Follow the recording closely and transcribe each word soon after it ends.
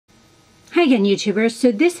Hi again, YouTubers. So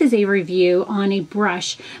this is a review on a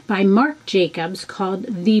brush by Marc Jacobs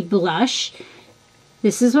called The Blush.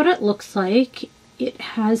 This is what it looks like. It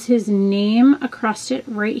has his name across it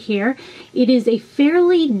right here. It is a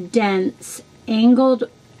fairly dense angled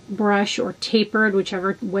brush, or tapered,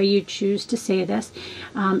 whichever way you choose to say this.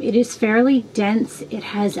 It is fairly dense. It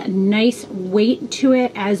has a nice weight to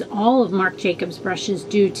it, as all of Marc Jacobs brushes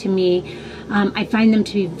do to me. I find them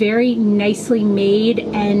to be very nicely made,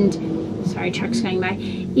 and sorry, truck's going by.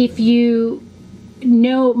 If you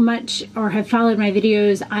know much or have followed my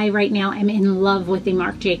videos, I right now am in love with the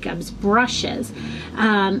Marc Jacobs brushes.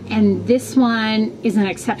 And this one is an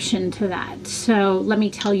exception to that. So let me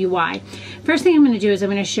tell you why. First thing I'm going to do is I'm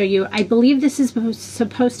going to show you, I believe this is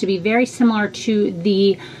supposed to be very similar to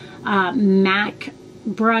the MAC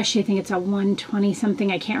brush. I think it's a 120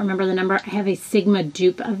 something. I can't remember the number. I have a Sigma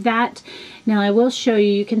dupe of that. Now I will show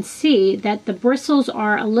you, you can see that the bristles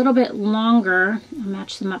are a little bit longer. I'll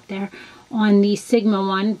match them up there on the Sigma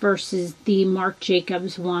one versus the Marc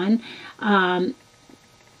Jacobs one.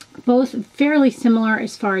 Both fairly similar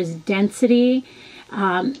as far as density.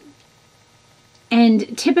 And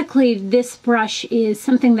typically this brush is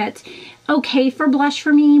something that's okay for blush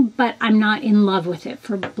for me, but I'm not in love with it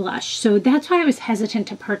for blush. So that's why I was hesitant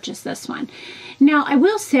to purchase this one. Now I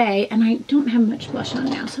will say, and I don't have much blush on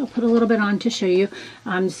now, so I'll put a little bit on to show you.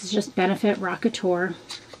 This is just Benefit Rockatuer.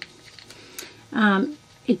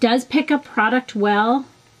 It does pick up product well.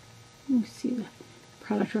 You see the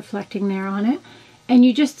product reflecting there on it. And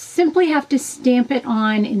you just simply have to stamp it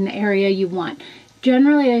on in the area you want.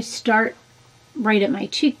 Generally, I start right at my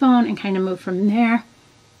cheekbone and kind of move from there.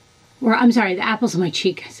 Or, I'm sorry, the apples of my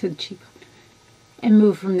cheek. I said cheekbone. And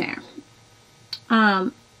move from there.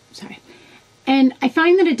 Sorry. And I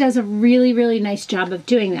find that it does a really, really nice job of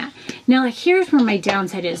doing that. Now, here's where my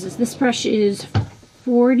downside is this brush is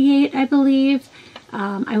 48, I believe.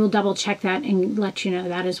 I will double check that and let you know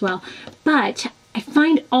that as well. But I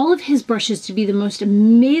find all of his brushes to be the most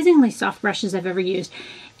amazingly soft brushes I've ever used.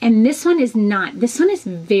 And this one is not. This one is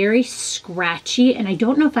very scratchy, and I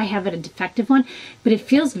don't know if I have a defective one, but it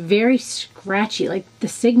feels very scratchy. Like the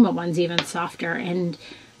Sigma one's even softer, and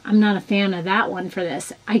I'm not a fan of that one for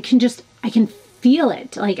this. I can feel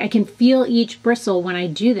it. Like I can feel each bristle when I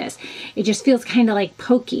do this. It just feels kind of like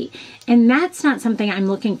pokey. And that's not something I'm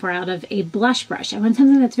looking for out of a blush brush. I want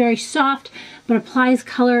something that's very soft, but applies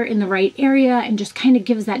color in the right area and just kind of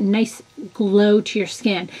gives that nice glow to your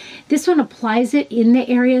skin. This one applies it in the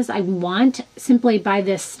areas I want simply by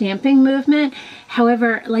this stamping movement.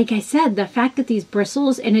 However, like I said, the fact that these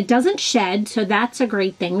bristles, and it doesn't shed, so that's a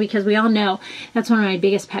great thing, because we all know that's one of my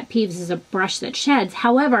biggest pet peeves is a brush that sheds.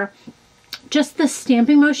 However, just the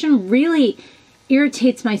stamping motion really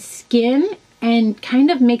irritates my skin and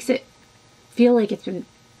kind of makes it feel like it's been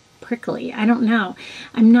prickly. I don't know.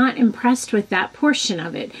 I'm not impressed with that portion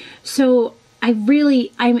of it. So I'm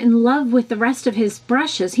in love with the rest of his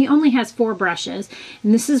brushes. He only has 4 brushes,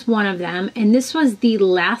 and this is one of them. And this was the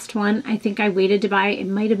last one I think I waited to buy. It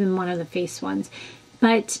might have been one of the face ones.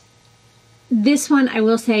 But this one, I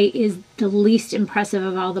will say, is the least impressive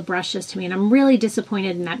of all the brushes to me, and I'm really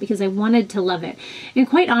disappointed in that because I wanted to love it. And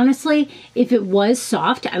quite honestly, if it was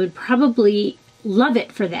soft, I would probably love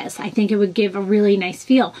it for this. I think it would give a really nice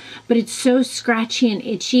feel, but it's so scratchy and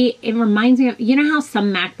itchy. It reminds me of, you know how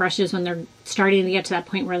some MAC brushes, when they're starting to get to that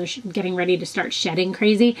point where they're getting ready to start shedding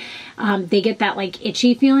crazy, they get that like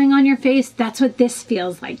itchy feeling on your face. That's what this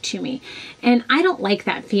feels like to me, and I don't like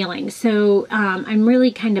that feeling. So I'm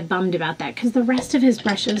really kind of bummed about that, because the rest of his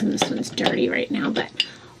brushes, and this one's dirty right now, but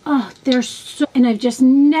oh, they're so, and I've just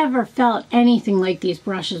never felt anything like these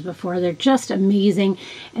brushes before. They're just amazing,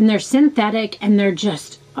 and they're synthetic, and they're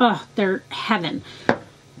just, oh, they're heaven.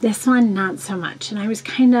 This one, not so much, and I was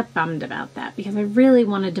kind of bummed about that because I really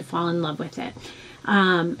wanted to fall in love with it.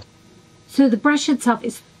 So the brush itself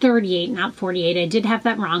is 38, not 48. I did have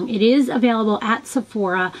that wrong. It is available at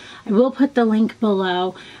Sephora. I will put the link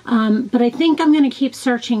below, but I think I'm going to keep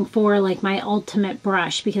searching for like my ultimate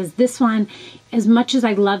brush, because this one, as much as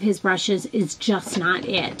I love his brushes, is just not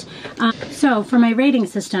it. So for my rating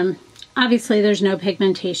system, obviously there's no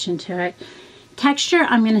pigmentation to it. Texture,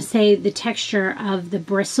 I'm going to say the texture of the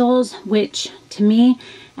bristles, which to me,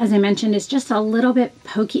 as I mentioned, is just a little bit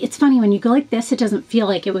pokey. It's funny, when you go like this, it doesn't feel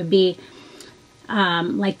like it would be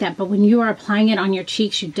like that, but when you are applying it on your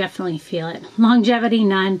cheeks, you definitely feel it. Longevity,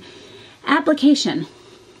 none. Application.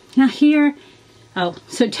 Now here, oh,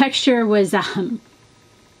 so texture was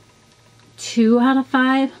 2 out of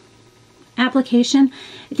 5. Application,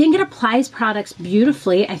 I think it applies products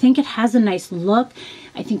beautifully. I think it has a nice look.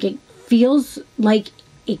 I think it feels like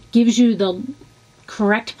it gives you the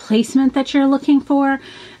correct placement that you're looking for,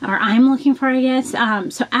 or I'm looking for, I guess.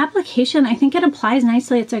 So application, I think it applies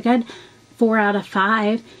nicely. It's a good 4 out of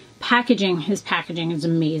 5. Packaging, his packaging is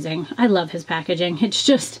amazing. I love his packaging. It's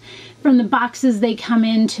just from the boxes they come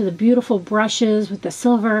in to the beautiful brushes with the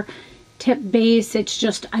silver tip base. It's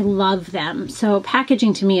just, I love them. So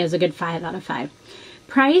packaging to me is a good 5 out of 5.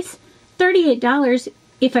 Price, $38.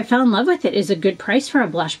 If I fell in love with it, is a good price for a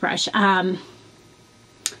blush brush.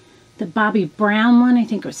 The Bobbi Brown one, I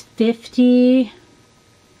think it was $50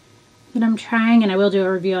 that I'm trying, and I will do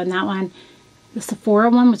a review on that one. The Sephora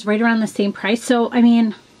one was right around the same price. So, I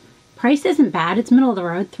mean, price isn't bad. It's middle of the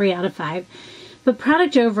road, 3 out of 5. But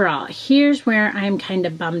product overall, here's where I'm kind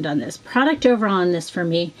of bummed on this. Product overall on this for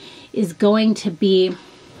me is going to be,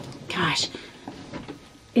 gosh,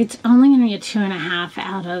 it's only going to be a 2.5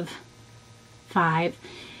 out of 5,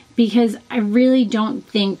 because I really don't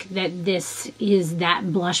think that this is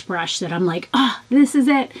that blush brush that I'm like, oh, this is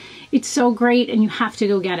it. It's so great and you have to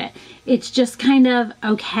go get it. It's just kind of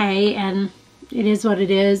okay, and it is what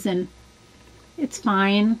it is, and it's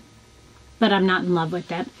fine, but I'm not in love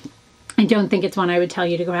with it. I don't think it's one I would tell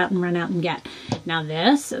you to go out and run out and get. Now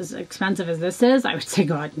this, as expensive as this is, I would say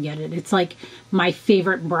go out and get it. It's like my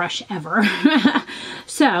favorite brush ever.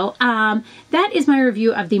 So that is my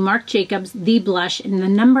review of the Marc Jacobs The Blush, and the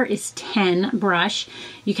number is 10 brush.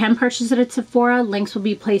 You can purchase it at Sephora. Links will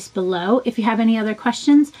be placed below. If you have any other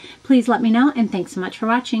questions, please let me know, and thanks so much for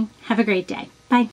watching. Have a great day.